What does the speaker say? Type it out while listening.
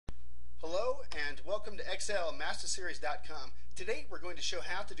Hello and welcome to excelmasterseries.com. Today we're going to show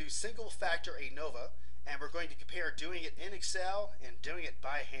how to do single factor ANOVA, and we're going to compare doing it in Excel and doing it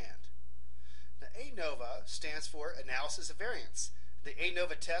by hand. Now, ANOVA stands for Analysis of Variance. The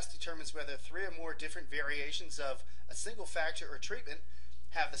ANOVA test determines whether three or more different variations of a single factor or treatment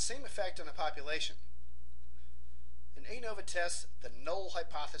have the same effect on a population. An ANOVA tests the null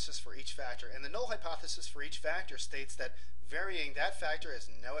hypothesis for each factor, and the null hypothesis for each factor states that varying that factor has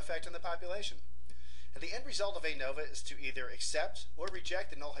no effect on the population. And the end result of ANOVA is to either accept or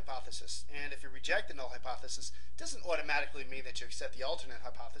reject the null hypothesis. And if you reject the null hypothesis, it doesn't automatically mean that you accept the alternate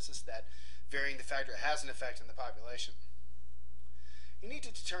hypothesis that varying the factor has an effect on the population. You need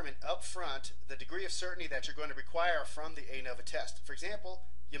to determine up front the degree of certainty that you're going to require from the ANOVA test. For example,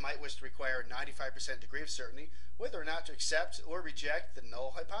 you might wish to require a 95% degree of certainty whether or not to accept or reject the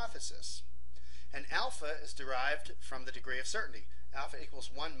null hypothesis. And alpha is derived from the degree of certainty. Alpha equals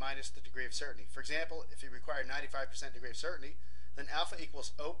 1 minus the degree of certainty. For example, if you require 95% degree of certainty, then alpha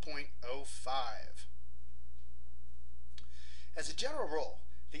equals 0.05. As a general rule,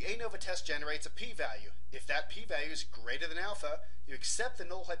 the ANOVA test generates a p-value. If that p-value is greater than alpha, you accept the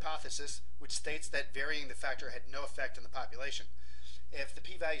null hypothesis, which states that varying the factor had no effect on the population. If the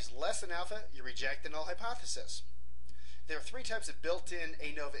p-value is less than alpha, you reject the null hypothesis. There are three types of built-in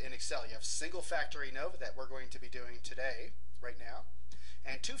ANOVA in Excel. You have single-factor ANOVA that we're going to be doing today, right now,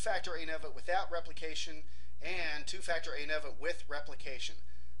 and two-factor ANOVA without replication, and two-factor ANOVA with replication.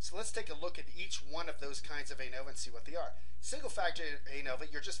 So let's take a look at each one of those kinds of ANOVA and see what they are. Single-factor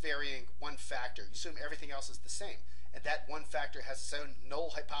ANOVA, you're just varying one factor. You assume everything else is the same, and that one factor has its own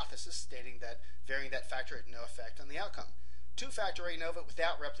null hypothesis stating that varying that factor had no effect on the outcome. Two-factor ANOVA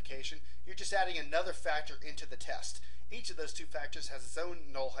without replication, you're just adding another factor into the test. Each of those two factors has its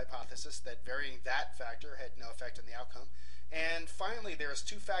own null hypothesis that varying that factor had no effect on the outcome. And finally, there is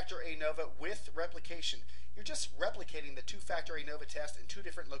two-factor ANOVA with replication. You're just replicating the two-factor ANOVA test in two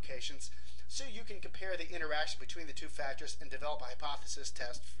different locations so you can compare the interaction between the two factors and develop a hypothesis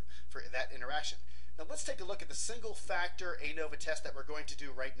test for that interaction. Now let's take a look at the single-factor ANOVA test that we're going to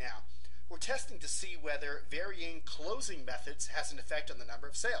do right now. We're testing to see whether varying closing methods has an effect on the number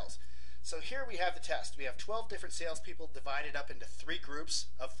of sales. So here we have the test. We have 12 different salespeople divided up into three groups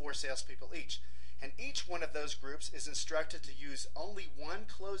of 4 salespeople each. And each one of those groups is instructed to use only one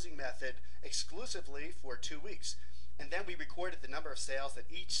closing method exclusively for 2 weeks. And then we recorded the number of sales that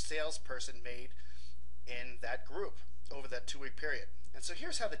each salesperson made in that group over that 2-week period. And so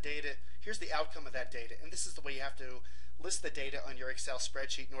here's the outcome of that data. And this is the way you have to list the data on your Excel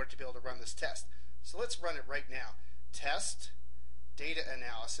spreadsheet in order to be able to run this test. So let's run it right now. Test, data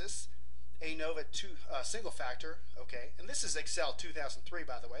analysis, ANOVA single factor, okay, and this is Excel 2003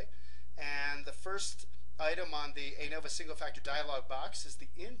 by the way, and the first item on the ANOVA single factor dialog box is the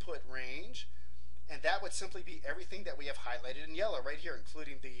input range, and that would simply be everything that we have highlighted in yellow right here,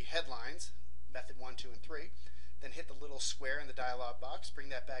 including the headlines, method 1, 2, and 3. Then hit the little square in the dialog box, bring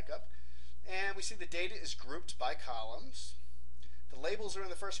that back up, and we see the data is grouped by columns. The labels are in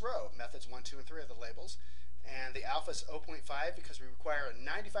the first row, methods 1, 2, and 3 are the labels. And the alpha is 0.5 because we require a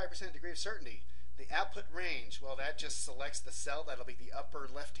 95% degree of certainty. The output range, well, that just selects the cell that'll be the upper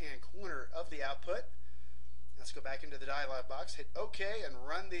left-hand corner of the output. Let's go back into the dialog box, hit OK, and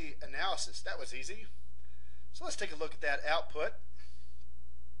run the analysis. That was easy. So let's take a look at that output.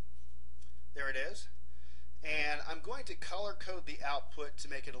 There it is. And I'm going to color code the output to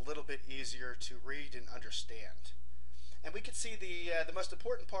make it a little bit easier to read and understand. And we can see the most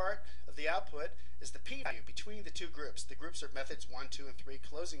important part of the output is the p-value between the two groups. The groups are methods 1, 2, and 3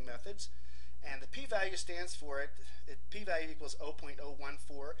 closing methods. And the p-value stands for p-value equals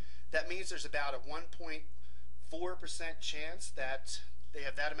 0.014. That means there's about a 1.4% chance that they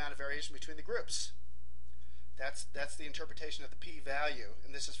have that amount of variation between the groups. That's the interpretation of the p-value.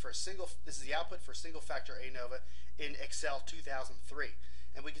 And this is the output for single factor ANOVA in Excel 2003.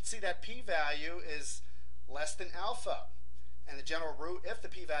 And we can see that p-value is less than alpha. And the general rule, if the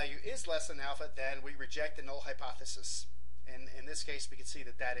p-value is less than alpha, then we reject the null hypothesis. And in this case, we can see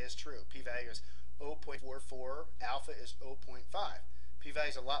that that is true. P-value is 0.44, alpha is 0.5. P-value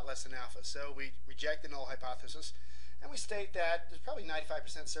is a lot less than alpha. So we reject the null hypothesis, and we state that there's probably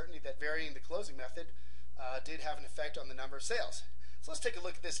 95% certainty that varying the closing method did have an effect on the number of sales. So let's take a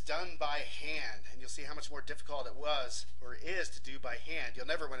look at this done by hand, and you'll see how much more difficult it was, or is, to do by hand. You'll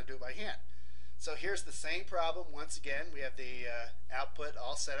never want to do it by hand. So here's the same problem. Once again, we have the output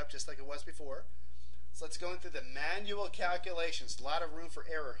all set up just like it was before. So let's go into the manual calculations. A lot of room for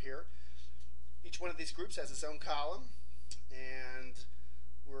error here. Each one of these groups has its own column, and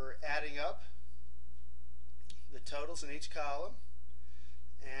we're adding up the totals in each column.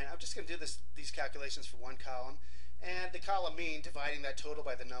 And I'm just just going to do these calculations for one column, and the column mean, dividing that total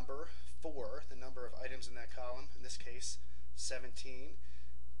by the number 4, the number of items in that column, in this case 17,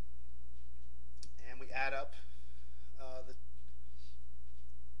 and we add up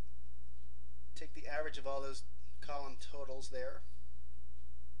take the average of all those column totals there.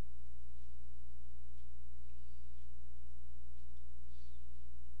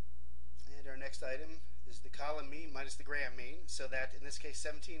 And our next item is the column mean minus the gram mean, so that in this case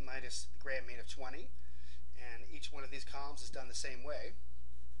 17 minus the gram mean of 20, and each one of these columns is done the same way.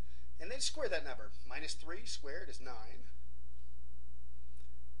 And then square that number. Minus 3 squared is 9.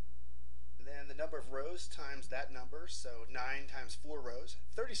 And then the number of rows times that number, so 9 times 4 rows,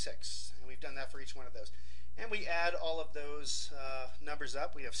 36. And we've done that for each one of those. And we add all of those numbers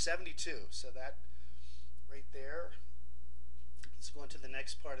up. We have 72. So that right there. Let's go on to the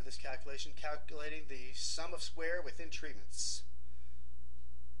next part of this calculation, calculating the sum of square within treatments.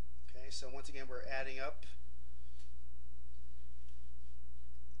 Okay, so once again we're adding up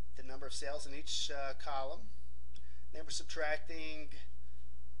the number of cells in each column. Then we're subtracting,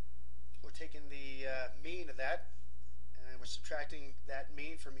 we're taking the mean of that, and then we're subtracting that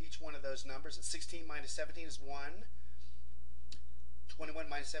mean from each one of those numbers. 16 minus 17 is 1. 21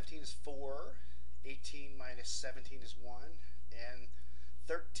 minus 17 is 4. 18 minus 17 is 1. And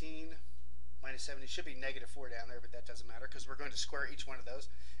 13 minus 70 should be negative 4 down there, but that doesn't matter because we're going to square each one of those.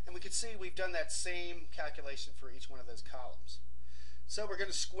 And we can see we've done that same calculation for each one of those columns. So we're going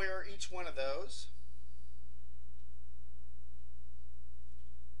to square each one of those.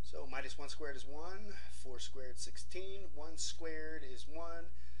 So minus 1 squared is 1, 4 squared is 16, 1 squared is 1,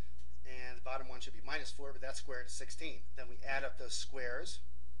 and the bottom one should be minus 4, but that squared is 16. Then we add up those squares.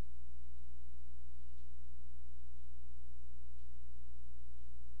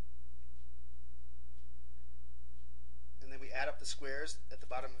 And then we add up the squares at the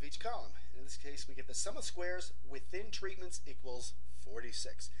bottom of each column. In this case, we get the sum of squares within treatments equals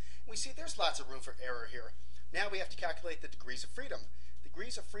 46. And we see there's lots of room for error here. Now we have to calculate the degrees of freedom.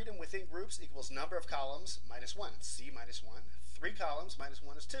 Degrees of freedom within groups equals number of columns minus 1. C minus 1. 3 columns minus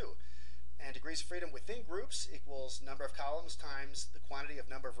 1 is 2. And degrees of freedom within groups equals number of columns times the quantity of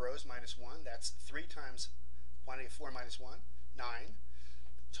number of rows minus 1. That's 3 times quantity of 4 minus 1, 9.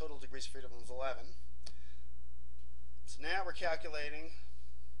 Total degrees of freedom is 11. So now we're calculating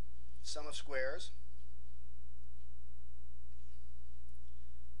sum of squares.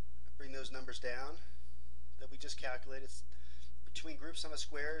 Bring those numbers down that we just calculated. It's between groups sum of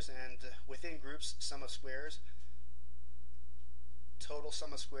squares and within groups sum of squares. Total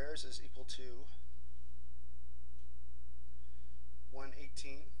sum of squares is equal to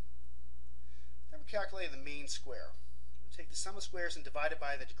 118. Then we're calculating the mean square. We'll take the sum of squares and divide it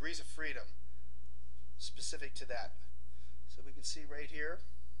by the degrees of freedom specific to that. So we can see right here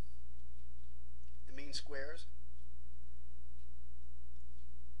the mean squares.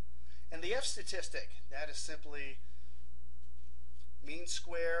 And the F statistic, that is simply mean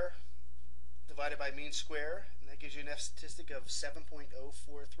square divided by mean square, and that gives you an F statistic of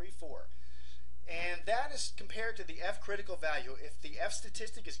 7.0434. And that is compared to the F critical value. If the F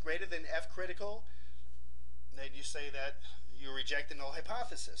statistic is greater than F critical, then you say that you reject the null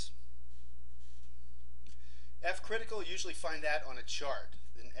hypothesis. F critical, you usually find that on a chart,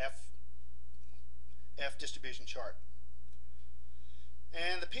 an F distribution chart.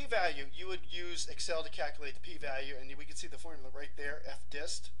 And the p-value, you would use Excel to calculate the p-value, and we can see the formula right there, F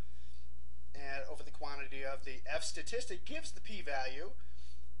dist, and over the quantity of the F statistic gives the p-value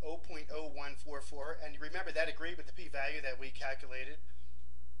 0.0144, and remember that agreed with the p-value that we calculated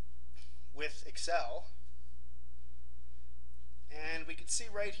with Excel. And we can see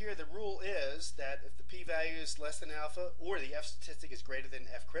right here the rule is that if the p-value is less than alpha or the F statistic is greater than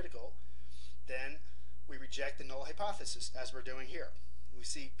F critical, then we reject the null hypothesis, as we're doing here. We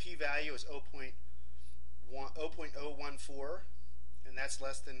see p-value is 0.014, and that's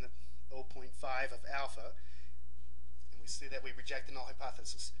less than 0.5 of alpha. And we see that we reject the null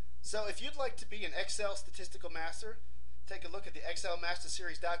hypothesis. So if you'd like to be an Excel statistical master, take a look at the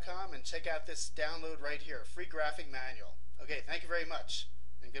excelmasterseries.com and check out this download right here, free graphic manual. Okay, thank you very much,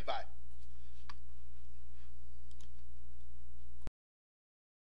 and goodbye.